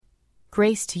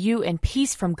Grace to you and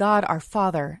peace from God our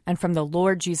Father and from the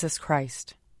Lord Jesus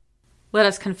Christ. Let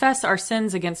us confess our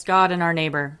sins against God and our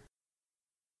neighbor.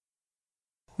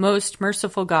 Most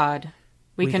merciful God,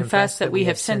 we confess that we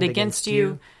have sinned against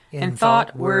you in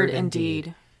thought, word, and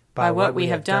deed, by what we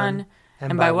have done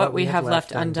and by what we have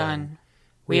left undone.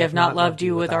 We have not loved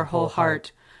you with our whole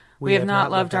heart. We have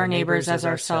not loved our neighbors as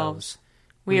ourselves.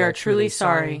 We are truly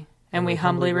sorry, and we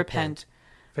humbly repent.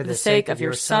 For the sake of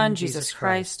your Son, Jesus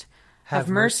Christ, have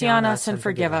mercy on us and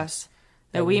forgive us,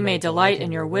 that we may delight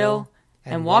in your will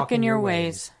and walk in your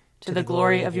ways, to the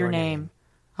glory of your name.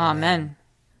 Amen.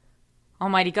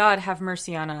 Almighty God, have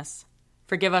mercy on us.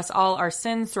 Forgive us all our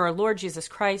sins through our Lord Jesus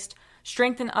Christ.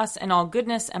 Strengthen us in all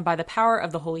goodness, and by the power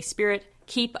of the Holy Spirit,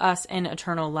 keep us in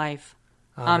eternal life.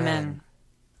 Amen.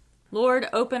 Lord,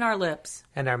 open our lips,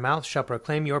 and our mouth shall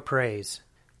proclaim your praise.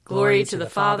 Glory to the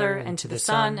Father, and to the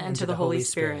Son, and to the Holy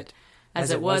Spirit, as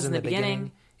it was in the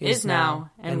beginning, is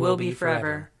now, and will be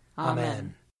forever.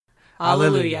 Amen.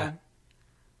 Alleluia.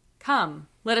 Come,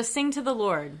 let us sing to the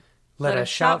Lord. Let us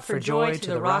shout for joy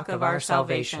to the rock of our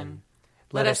salvation.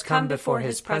 Let us come before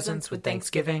his presence with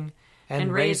thanksgiving,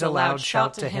 and raise a loud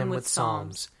shout to him with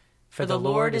psalms. For the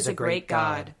Lord is a great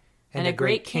God, and a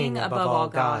great King above all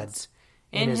gods.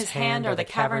 In his hand are the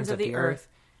caverns of the earth,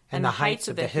 and the heights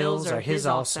of the hills are his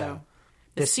also.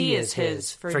 The sea is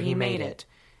his, for he made it,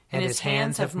 and his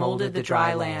hands have molded the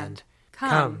dry land.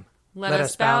 Come, let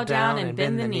us bow down and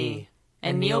bend the knee,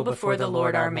 and kneel before the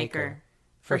Lord our Maker.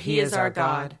 For he is our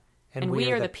God, and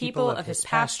we are the people of his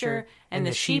pasture and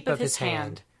the sheep of his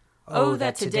hand. Oh,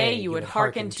 that today you would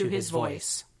hearken to his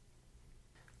voice.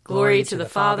 Glory to the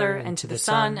Father, and to the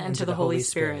Son, and to the Holy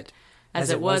Spirit, as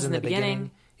it was in the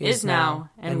beginning, is now,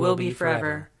 and will be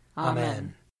forever.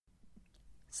 Amen.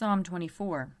 Psalm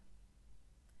 24.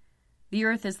 The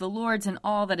earth is the Lord's and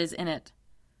all that is in it,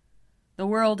 the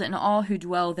world and all who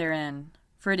dwell therein.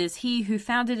 For it is he who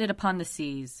founded it upon the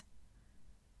seas,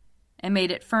 and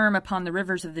made it firm upon the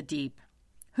rivers of the deep.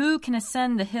 Who can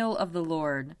ascend the hill of the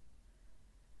Lord?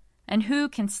 And who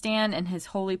can stand in his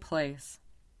holy place?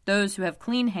 Those who have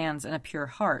clean hands and a pure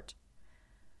heart,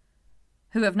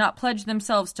 who have not pledged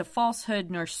themselves to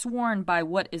falsehood, nor sworn by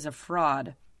what is a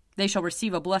fraud. They shall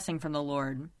receive a blessing from the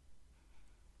Lord,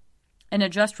 and a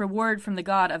just reward from the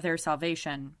God of their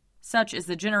salvation. Such is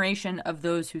the generation of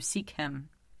those who seek him.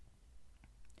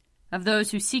 Of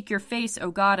those who seek your face,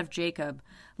 O God of Jacob.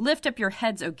 Lift up your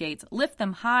heads, O gates. Lift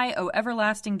them high, O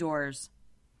everlasting doors.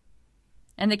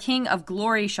 And the King of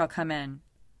glory shall come in.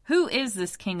 Who is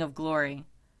this King of glory?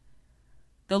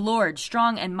 The Lord,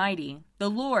 strong and mighty. The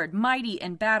Lord, mighty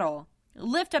in battle.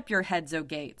 Lift up your heads, O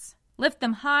gates. Lift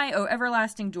them high, O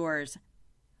everlasting doors.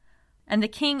 And the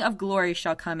King of glory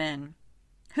shall come in.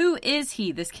 Who is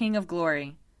he, this King of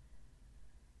glory?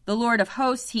 The Lord of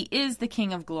hosts, he is the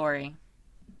King of glory.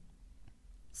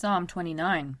 Psalm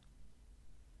 29.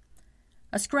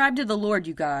 Ascribe to the Lord,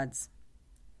 you gods.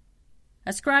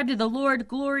 Ascribe to the Lord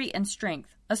glory and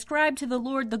strength. Ascribe to the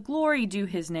Lord the glory due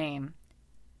his name.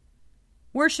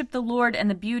 Worship the Lord in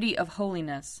the beauty of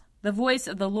holiness. The voice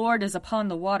of the Lord is upon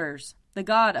the waters. The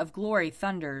God of glory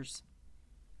thunders.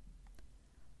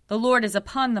 The Lord is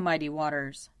upon the mighty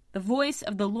waters. The voice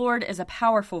of the Lord is a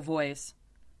powerful voice.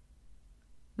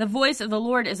 The voice of the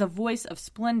Lord is a voice of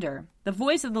splendor. The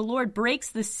voice of the Lord breaks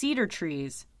the cedar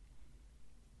trees.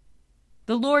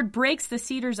 The Lord breaks the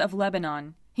cedars of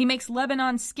Lebanon. He makes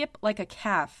Lebanon skip like a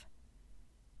calf,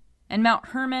 and Mount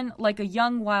Hermon like a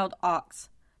young wild ox.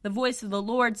 The voice of the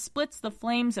Lord splits the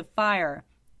flames of fire.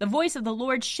 The voice of the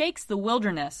Lord shakes the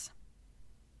wilderness.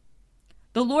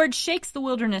 The Lord shakes the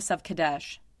wilderness of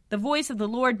Kadesh. The voice of the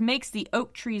Lord makes the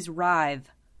oak trees writhe,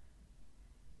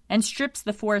 and strips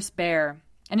the forest bare.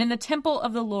 And in the temple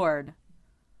of the Lord,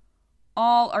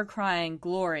 all are crying,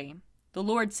 glory. The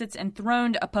Lord sits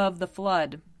enthroned above the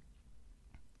flood.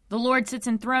 The Lord sits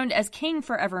enthroned as king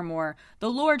forevermore. The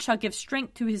Lord shall give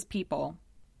strength to his people.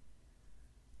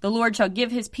 The Lord shall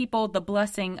give his people the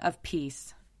blessing of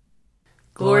peace.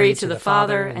 Glory to the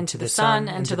Father, and to the Son,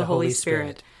 and to the Holy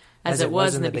Spirit, as it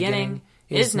was in the beginning,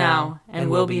 is now, and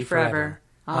will be forever.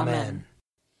 Amen.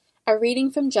 A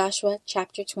reading from Joshua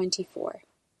chapter 24.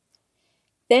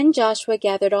 Then Joshua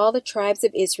gathered all the tribes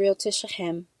of Israel to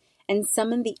Shechem, and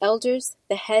summoned the elders,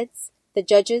 the heads, the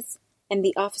judges, and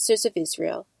the officers of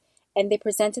Israel, and they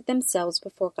presented themselves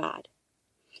before God.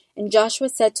 And Joshua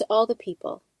said to all the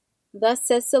people, Thus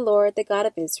says the Lord, the God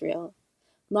of Israel,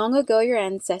 Long ago your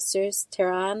ancestors,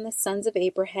 Terah and the sons of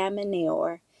Abraham and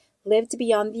Nahor, lived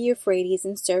beyond the Euphrates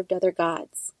and served other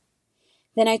gods.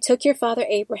 Then I took your father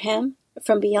Abraham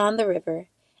from beyond the river,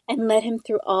 and led him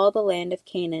through all the land of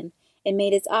Canaan, and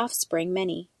made his offspring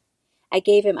many. I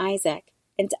gave him Isaac,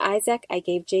 and to Isaac I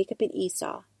gave Jacob and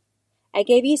Esau. I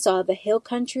gave Esau the hill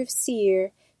country of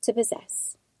Seir to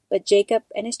possess, but Jacob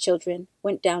and his children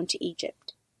went down to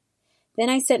Egypt. Then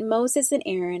I sent Moses and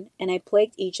Aaron, and I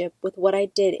plagued Egypt with what I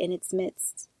did in its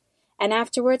midst. And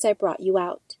afterwards I brought you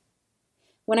out.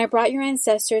 When I brought your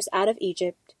ancestors out of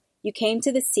Egypt, you came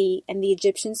to the sea, and the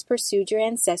Egyptians pursued your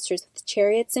ancestors with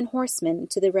chariots and horsemen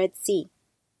to the Red Sea.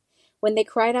 When they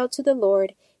cried out to the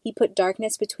Lord, he put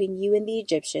darkness between you and the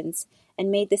Egyptians, and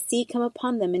made the sea come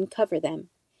upon them and cover them,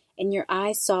 and your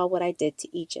eyes saw what I did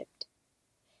to Egypt.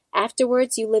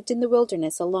 Afterwards you lived in the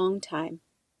wilderness a long time.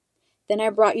 Then I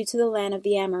brought you to the land of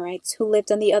the Amorites, who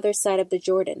lived on the other side of the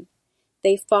Jordan.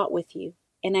 They fought with you,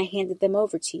 and I handed them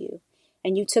over to you,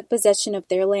 and you took possession of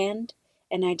their land,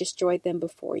 and I destroyed them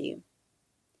before you.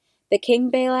 The king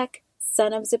Balak,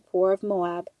 son of Zippor of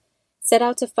Moab, set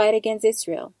out to fight against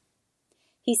Israel.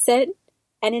 He sent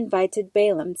and invited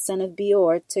Balaam, son of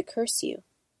Beor, to curse you,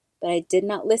 but I did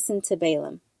not listen to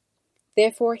Balaam.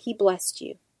 Therefore he blessed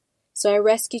you, so I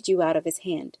rescued you out of his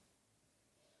hand.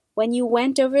 When you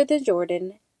went over the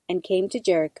Jordan and came to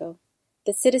Jericho,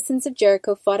 the citizens of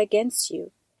Jericho fought against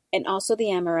you, and also the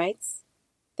Amorites,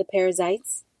 the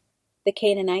Perizzites, the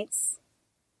Canaanites,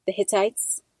 the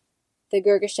Hittites, the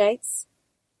Girgashites,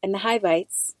 and the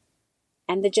Hivites,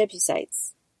 and the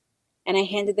Jebusites, and I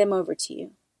handed them over to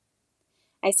you.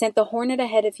 I sent the hornet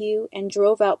ahead of you and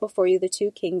drove out before you the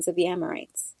 2 kings of the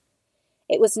Amorites.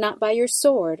 It was not by your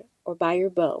sword or by your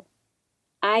bow.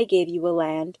 I gave you a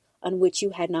land on which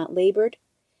you had not labored,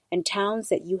 and towns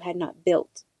that you had not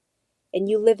built, and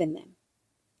you live in them.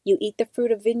 You eat the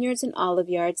fruit of vineyards and olive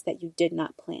yards that you did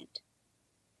not plant.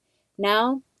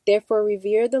 Now, therefore,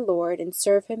 revere the Lord and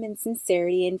serve him in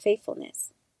sincerity and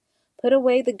faithfulness. Put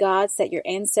away the gods that your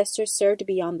ancestors served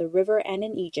beyond the river and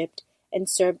in Egypt, and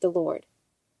serve the Lord.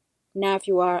 Now, if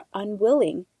you are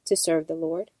unwilling to serve the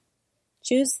Lord,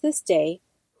 choose this day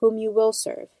whom you will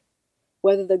serve,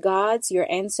 whether the gods your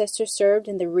ancestors served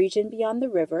in the region beyond the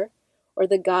river, or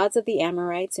the gods of the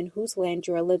Amorites in whose land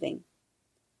you are living.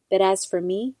 But as for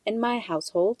me and my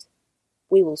household,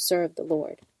 we will serve the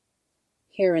Lord.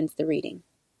 Here ends the reading.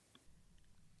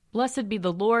 Blessed be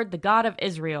the Lord, the God of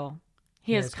Israel.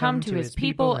 He has come to his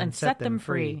people and set them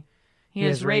free. He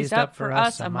has raised up for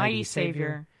us a mighty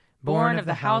Savior, born of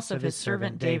the house of his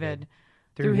servant David.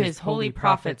 Through his holy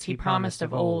prophets he promised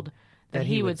of old that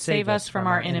he would save us from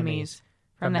our enemies,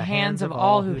 from the hands of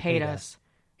all who hate us.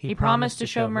 He promised to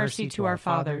show mercy to our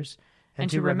fathers, and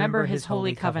to remember his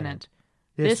holy covenant.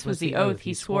 This was the oath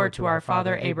he swore to our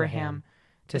father Abraham,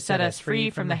 to set us free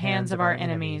from the hands of our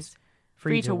enemies,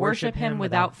 free to worship him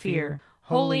without fear,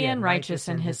 holy and righteous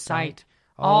in his sight,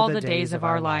 all the days of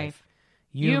our life.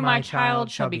 You, my child,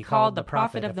 shall be called the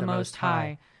prophet of the Most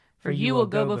High, for you will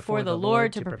go before the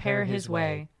Lord to prepare his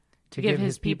way, to give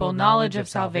his people knowledge of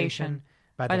salvation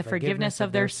by the forgiveness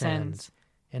of their sins.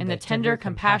 In the tender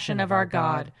compassion of our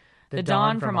God, the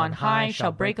dawn from on high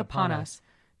shall break upon us,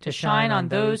 to shine on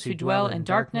those who dwell in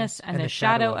darkness and the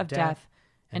shadow of death,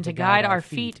 and to guide our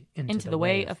feet into the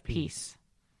way of peace.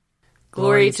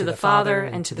 Glory to the Father,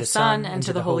 and to the Son, and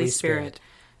to the Holy Spirit,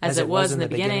 as it was in the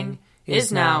beginning,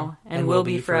 is now, and will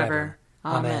be forever.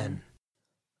 Amen.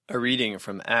 A reading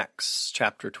from Acts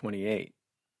chapter 28.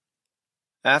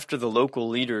 After the local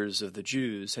leaders of the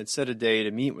Jews had set a day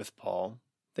to meet with Paul,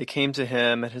 they came to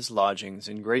him at his lodgings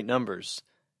in great numbers.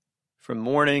 From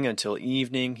morning until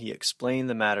evening he explained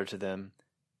the matter to them,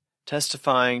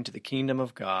 testifying to the kingdom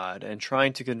of God and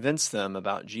trying to convince them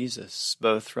about Jesus,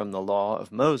 both from the law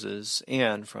of Moses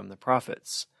and from the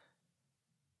prophets.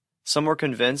 Some were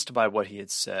convinced by what he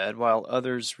had said, while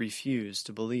others refused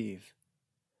to believe.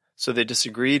 So they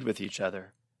disagreed with each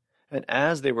other, and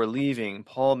as they were leaving,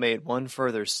 Paul made one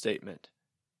further statement.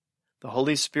 The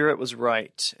Holy Spirit was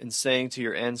right in saying to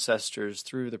your ancestors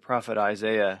through the prophet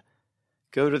Isaiah,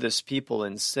 "Go to this people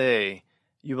and say,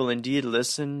 you will indeed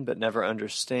listen but never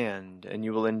understand, and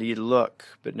you will indeed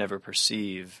look but never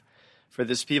perceive. For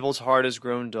this people's heart has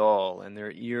grown dull, and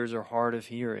their ears are hard of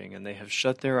hearing, and they have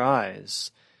shut their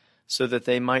eyes, so that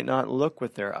they might not look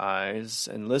with their eyes,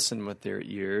 and listen with their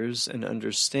ears, and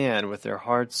understand with their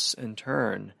hearts, and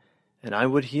turn, and I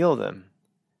would heal them.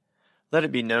 Let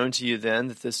it be known to you then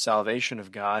that this salvation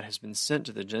of God has been sent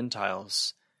to the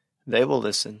Gentiles. They will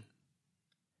listen."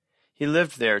 He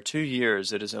lived there 2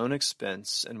 years at his own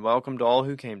expense and welcomed all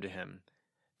who came to him,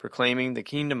 proclaiming the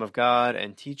kingdom of God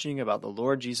and teaching about the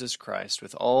Lord Jesus Christ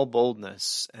with all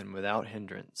boldness and without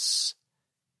hindrance.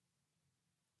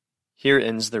 Here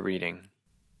ends the reading.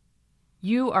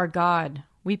 You are God,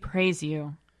 we praise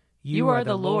you. You are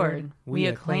the Lord, we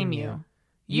acclaim you.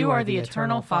 You are the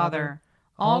eternal Father.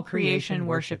 All creation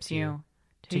worships you.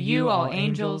 To you all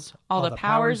angels, all the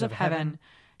powers of heaven,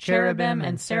 cherubim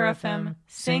and seraphim,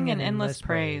 sing in endless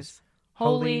praise.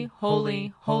 Holy,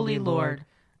 holy, holy Lord,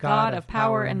 God of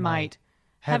power and might.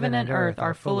 Heaven and earth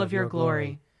are full of your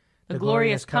glory. The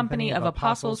glorious company of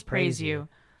apostles praise you.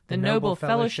 The noble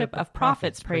fellowship of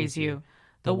prophets praise you.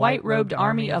 The white-robed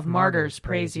army of martyrs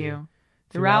praise you.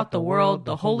 Throughout the world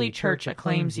the holy church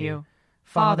acclaims you.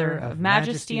 Father of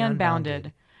majesty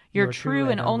unbounded, your true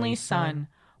and only Son,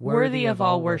 worthy of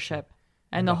all worship,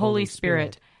 and the Holy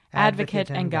Spirit,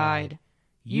 advocate and guide.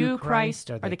 You,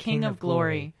 Christ, are the King of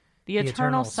glory, the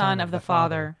eternal Son of the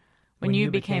Father. When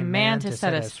you became man to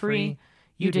set us free,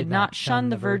 you did not shun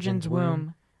the Virgin's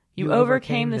womb. You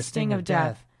overcame the sting of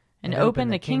death and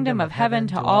opened the kingdom of heaven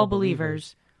to all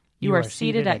believers. You are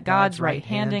seated at God's right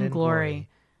hand in glory.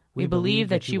 We believe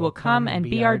that you will come and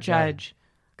be our judge.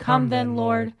 Come then,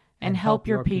 Lord, and help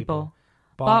your people,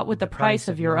 bought with the price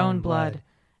of your own blood,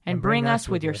 and bring us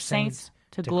with your saints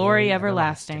to glory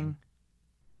everlasting.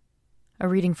 A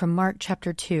reading from Mark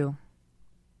chapter 2.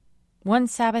 One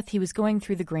Sabbath he was going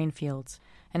through the grain fields,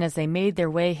 and as they made their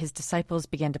way his disciples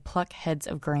began to pluck heads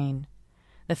of grain.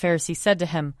 The Pharisees said to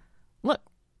him, "Look,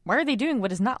 why are they doing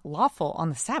what is not lawful on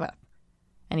the Sabbath?"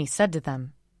 And he said to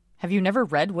them, "Have you never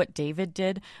read what David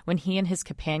did when he and his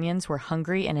companions were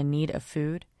hungry and in need of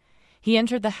food? He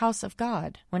entered the house of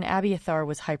God when Abiathar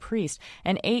was high priest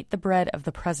and ate the bread of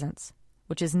the presence,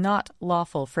 which is not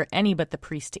lawful for any but the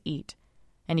priest to eat,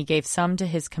 and he gave some to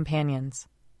his companions.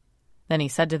 Then he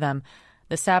said to them,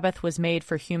 The Sabbath was made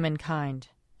for humankind,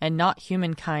 and not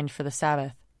humankind for the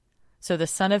Sabbath. So the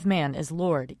Son of Man is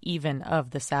Lord even of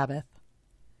the Sabbath."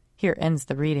 Here ends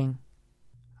the reading.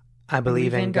 I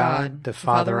believe in God, the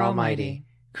Father Almighty,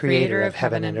 creator of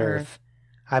heaven and earth.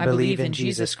 I believe in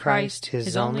Jesus Christ,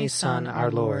 his only Son,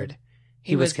 our Lord.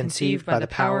 He was conceived by the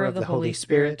power of the Holy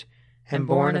Spirit and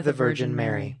born of the Virgin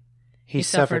Mary. He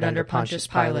suffered under Pontius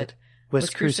Pilate, was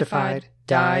crucified,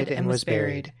 died, and was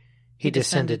buried. He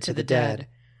descended to the dead.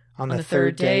 On the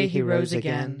third day he rose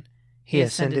again. He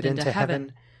ascended into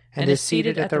heaven and is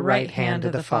seated at the right hand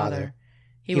of the Father.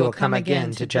 He will come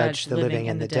again to judge the living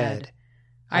and the dead.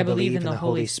 I believe in the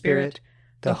Holy Spirit,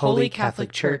 the Holy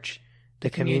Catholic Church, the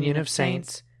communion of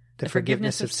saints, the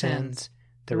forgiveness of sins,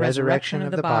 the resurrection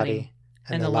of the body,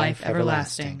 and the life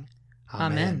everlasting.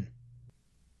 Amen.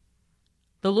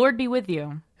 The Lord be with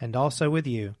you. And also with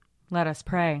you. Let us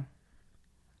pray.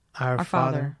 Our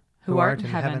Father, who art in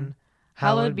heaven,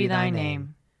 hallowed be thy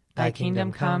name. Thy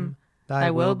kingdom come,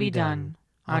 thy will be done,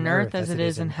 on earth as it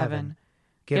is in heaven.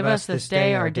 Give us this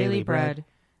day our daily bread,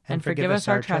 and forgive us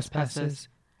our trespasses,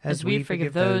 as we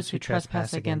forgive those who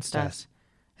trespass against us.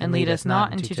 And lead us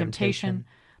not into temptation,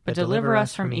 but deliver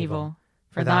us from evil.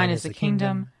 For thine is the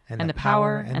kingdom, and the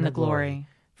power, and the glory,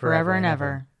 forever and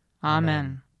ever.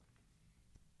 Amen.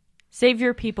 Save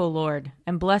your people, Lord,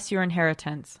 and bless your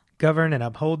inheritance. Govern and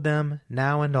uphold them,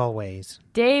 now and always.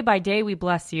 Day by day we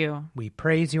bless you. We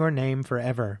praise your name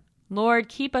forever. Lord,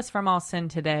 keep us from all sin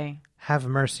today. Have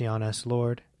mercy on us,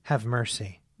 Lord. Have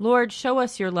mercy. Lord, show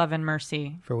us your love and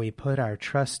mercy. For we put our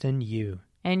trust in you.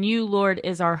 And you, Lord,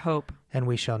 is our hope. And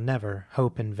we shall never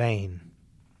hope in vain.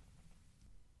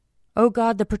 O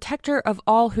God, the protector of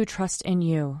all who trust in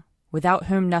you, without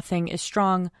whom nothing is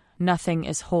strong, nothing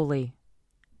is holy.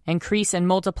 Increase and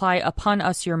multiply upon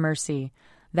us your mercy,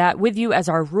 that with you as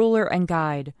our ruler and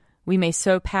guide, we may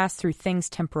so pass through things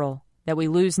temporal, that we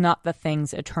lose not the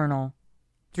things eternal.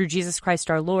 Through Jesus Christ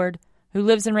our Lord, who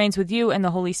lives and reigns with you and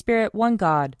the Holy Spirit, one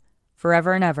God,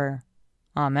 forever and ever.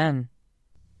 Amen.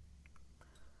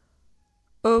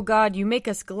 O God, you make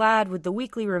us glad with the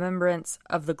weekly remembrance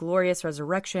of the glorious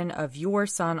resurrection of your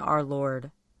Son, our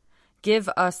Lord. Give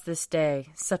us this day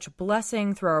such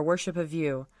blessing through our worship of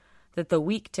you, that the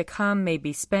week to come may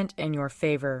be spent in your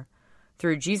favor.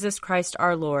 Through Jesus Christ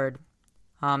our Lord.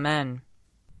 Amen.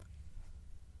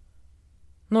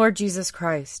 Lord Jesus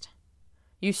Christ,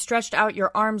 you stretched out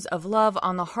your arms of love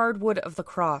on the hard wood of the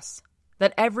cross,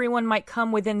 that everyone might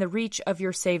come within the reach of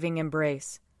your saving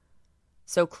embrace.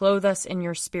 So clothe us in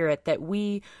your Spirit, that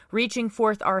we, reaching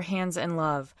forth our hands in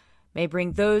love, may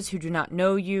bring those who do not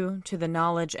know you to the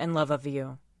knowledge and love of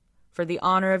you. For the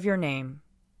honor of your name.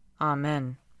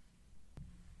 Amen.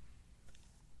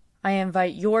 I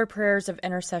invite your prayers of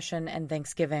intercession and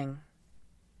thanksgiving.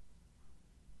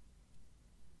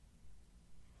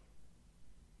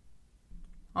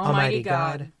 Almighty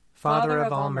God, Father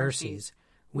of all mercies,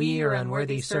 we, your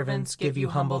unworthy servants, give you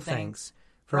humble thanks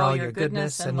for all your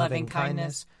goodness and loving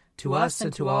kindness to us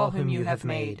and to all whom you have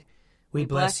made. We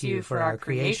bless you for our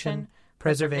creation,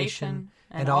 preservation,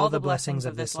 and all the blessings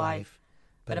of this life.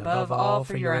 but above all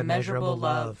for your immeasurable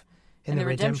love, in the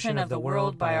redemption of the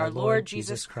world by our Lord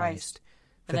Jesus Christ,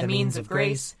 for the means of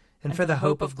grace and for the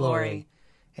hope of glory.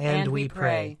 And we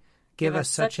pray, give us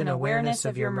such an awareness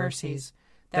of your mercies,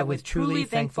 that with truly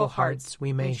thankful hearts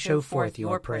we may show forth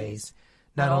your praise,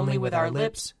 not only with our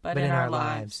lips, but in our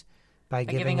lives, by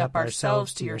giving up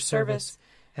ourselves to your service,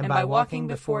 and by walking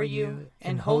before you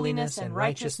in holiness and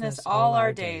righteousness all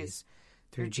our days,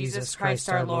 through Jesus Christ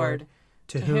our Lord,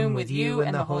 to whom with you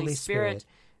and the Holy Spirit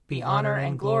be honor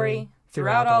and glory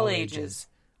throughout all ages.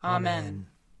 Amen.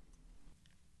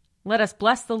 Let us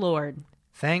bless the Lord.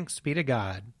 Thanks be to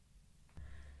God.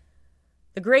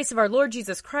 The grace of our Lord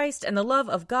Jesus Christ and the love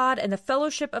of God and the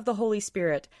fellowship of the Holy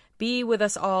Spirit be with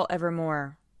us all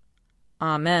evermore.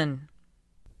 Amen.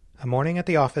 A Morning at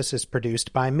the Office is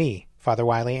produced by me, Father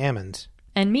Wiley Ammons.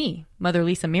 And me, Mother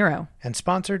Lisa Meirow. And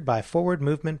sponsored by Forward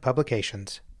Movement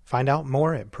Publications. Find out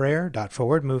more at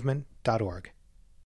prayer.forwardmovement.org.